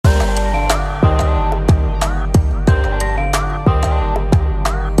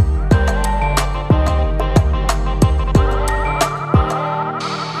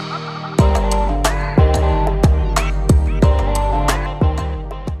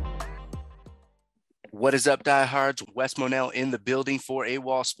What is up, diehards? Wes Monell in the building for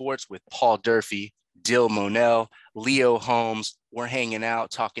AWOL Sports with Paul Durfee, Dill Monell, Leo Holmes. We're hanging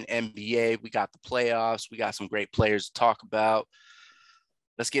out talking NBA. We got the playoffs. We got some great players to talk about.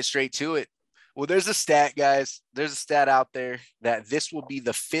 Let's get straight to it. Well, there's a stat, guys. There's a stat out there that this will be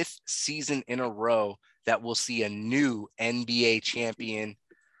the 5th season in a row that we'll see a new NBA champion.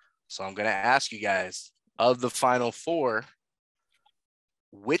 So I'm going to ask you guys, of the Final Four,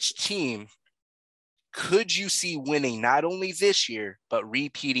 which team could you see winning not only this year, but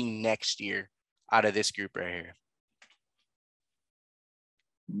repeating next year out of this group right here?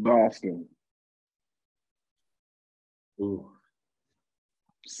 Boston. Ooh.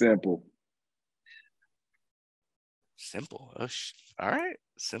 Simple. Simple. Oh, all right.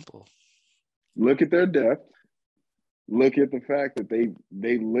 Simple. Look at their depth. Look at the fact that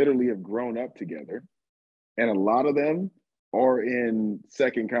they literally have grown up together. And a lot of them are in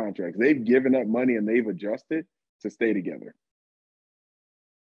second contracts. They've given up money and they've adjusted to stay together.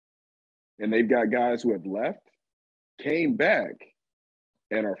 And they've got guys who have left, came back,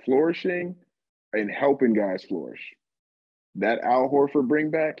 and are flourishing and helping guys flourish. That Al Horford bring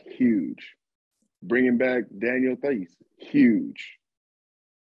back, huge. Bringing back Daniel Theis, huge.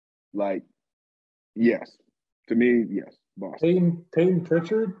 Like, yes. To me, yes. Boston. Peyton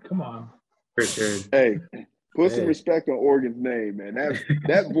Pritchard? Come on. Pritchard. Hey, put some respect on Oregon's name, man.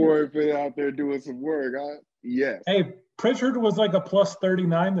 That boy been out there doing some work. Huh? Yes. Hey, Pritchard was like a plus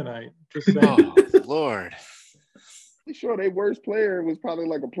 39 tonight. Just saying. Oh, Lord. I'm sure their worst player was probably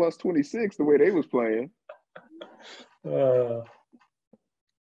like a plus 26 the way they was playing. I'm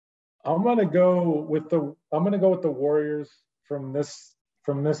gonna go with the Warriors from this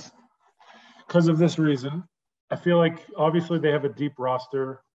because of this reason. I feel like obviously they have a deep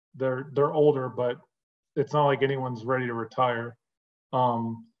roster. They're older, but it's not like anyone's ready to retire.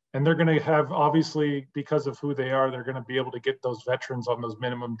 And they're going to have, obviously, because of who they are, they're going to be able to get those veterans on those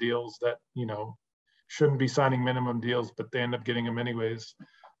minimum deals that, shouldn't be signing minimum deals, but they end up getting them anyways.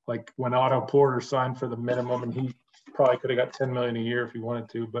 Like when Otto Porter signed for the minimum, and he probably could have got $10 million a year if he wanted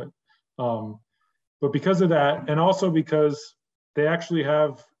to. But because of that, and also because they actually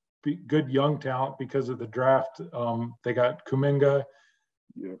have good young talent because of the draft. They got Kuminga.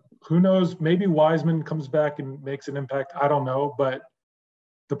 Yeah. Who knows? Maybe Wiseman comes back and makes an impact. I don't know. But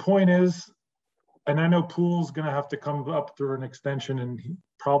the point is, and I know Poole's going to have to come up through an extension, and he's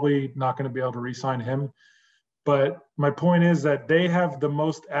probably not going to be able to re-sign him. But my point is that they have the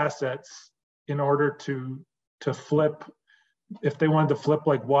most assets in order to flip. If they wanted to flip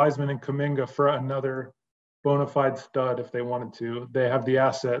like Wiseman and Kuminga for another bona fide stud, if they wanted to, they have the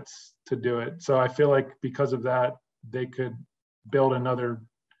assets to do it. So I feel like because of that, they could build another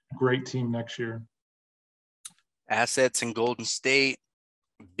great team next year. Assets in Golden State,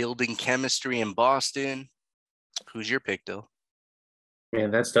 building chemistry in Boston. Who's your pick, Dill? Man,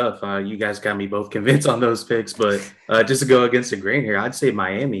 that's tough. You guys got me both convinced on those picks, but just to go against the grain here, I'd say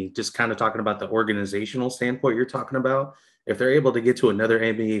Miami, just kind of talking about the organizational standpoint you're talking about. If they're able to get to another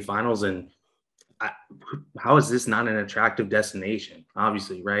NBA Finals, and how is this not an attractive destination?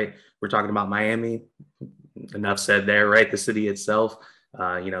 Obviously, right? We're talking about Miami. Enough said there, right? The city itself,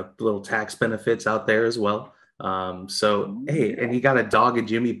 little tax benefits out there as well. Hey, and you got a dog in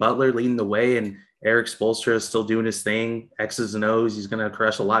Jimmy Butler leading the way, and Eric Spoelstra is still doing his thing, X's and O's. He's going to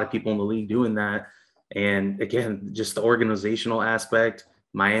crush a lot of people in the league doing that. And again, just the organizational aspect,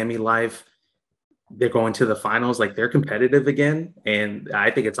 Miami life, they're going to the finals, like they're competitive again. And I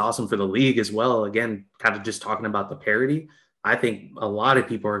think it's awesome for the league as well. Again, kind of just talking about the parity. I think a lot of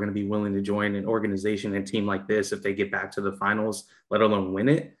people are going to be willing to join an organization and team like this if they get back to the finals, let alone win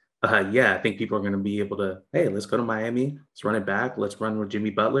it. I think people are going to be able to, hey, let's go to Miami. Let's run it back. Let's run with Jimmy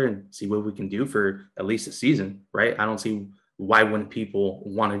Butler and see what we can do for at least a season, right? I don't see why wouldn't people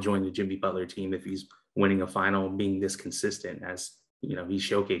want to join the Jimmy Butler team if he's winning a final, being this consistent as, he's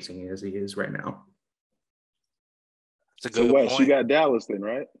showcasing as he is right now. That's a good point. You got Dallas then,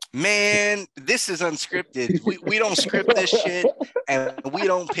 right? Man, this is unscripted. We don't script this shit, and we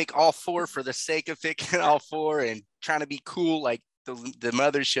don't pick all four for the sake of picking all four and trying to be cool like the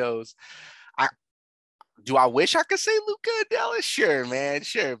mother shows. Do I wish I could say Luka and Dallas? Sure, man,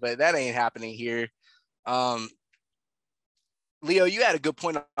 sure, but that ain't happening here. Leo, you had a good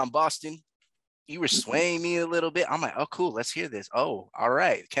point on Boston. You were swaying me a little bit. I'm like, oh, cool. Let's hear this. Oh, all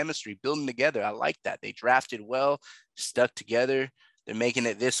right. Chemistry building together. I like that. They drafted well, stuck together. They're making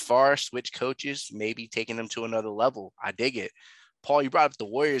it this far, switch coaches, maybe taking them to another level. I dig it. Paul, you brought up the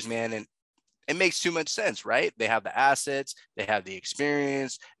Warriors, man, and it makes too much sense, right? They have the assets. They have the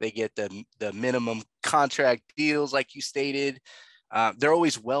experience. They get the minimum contract deals, like you stated. They're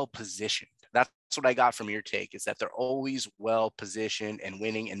always well positioned. That's what I got from your take, is that they're always well positioned and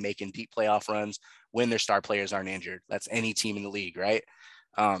winning and making deep playoff runs when their star players aren't injured. That's any team in the league, right?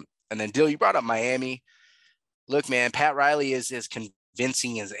 And then Dill, you brought up Miami. Look, man, Pat Riley is as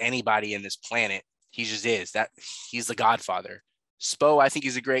convincing as anybody in this planet. He just is. That he's the Godfather. Spo, I think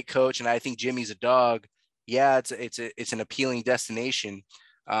he's a great coach, and I think Jimmy's a dog. Yeah, it's an appealing destination.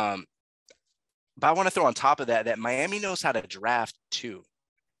 But I want to throw on top of that Miami knows how to draft too.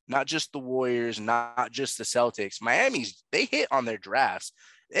 Not just the Warriors, not just the Celtics. They hit on their drafts,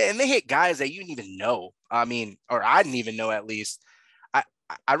 and they hit guys that you didn't even know. I mean, or I didn't even know at least.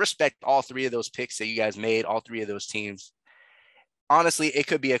 I respect all three of those picks that you guys made, all three of those teams. Honestly, it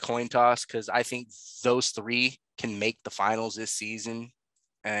could be a coin toss because I think those three can make the finals this season.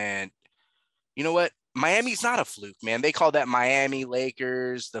 And you know what? Miami's not a fluke, man. They call that Miami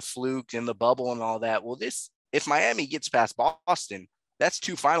Lakers, the fluke and the bubble and all that. Well, if Miami gets past Boston, that's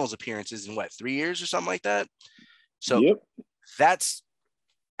 2 finals appearances in 3 years or something like that. So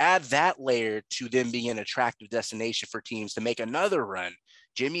add that layer to them being an attractive destination for teams to make another run.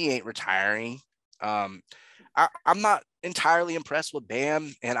 Jimmy ain't retiring. I'm not entirely impressed with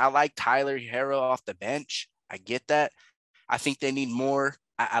Bam, and I like Tyler Hero off the bench. I get that. I think they need more.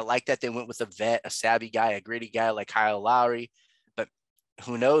 I like that they went with a vet, a savvy guy, a gritty guy like Kyle Lowry. But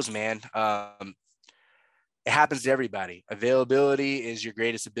who knows, man? It happens to everybody. Availability is your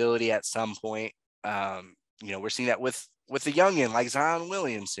greatest ability at some point. We're seeing that with the youngin like Zion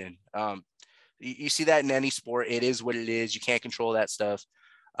Williamson. You see that in any sport. It is what it is. You can't control that stuff.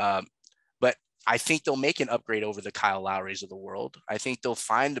 But I think they'll make an upgrade over the Kyle Lowrys of the world. I think they'll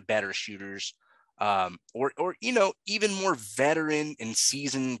find better shooters, or even more veteran and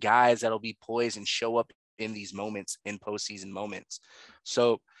seasoned guys that'll be poised and show up in these moments, in postseason moments.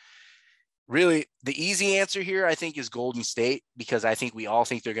 So really, the easy answer here, I think, is Golden State, because I think we all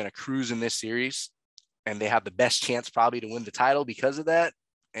think they're going to cruise in this series, and they have the best chance probably to win the title because of that.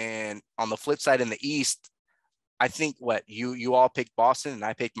 And on the flip side, in the East, I think you all picked Boston and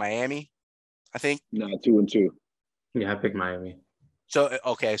I picked Miami, I think. No, 2-2. Yeah, I picked Miami. So,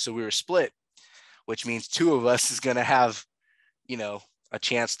 okay, so we were split, which means 2 of us is going to have, a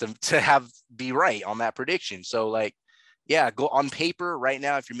chance to be right on that prediction. So go on paper right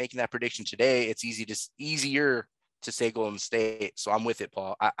now. If you're making that prediction today, it's easier to say Golden State. So I'm with it,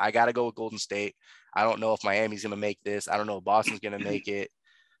 Paul. I got to go with Golden State. I don't know if Miami's going to make this. I don't know if Boston's going to make it.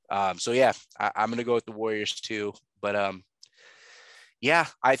 I'm going to go with the Warriors too. But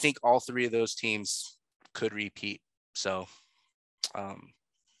I think all 3 of those teams could repeat. So the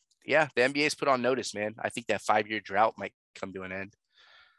NBA's put on notice, man. I think that 5-year drought might come to an end.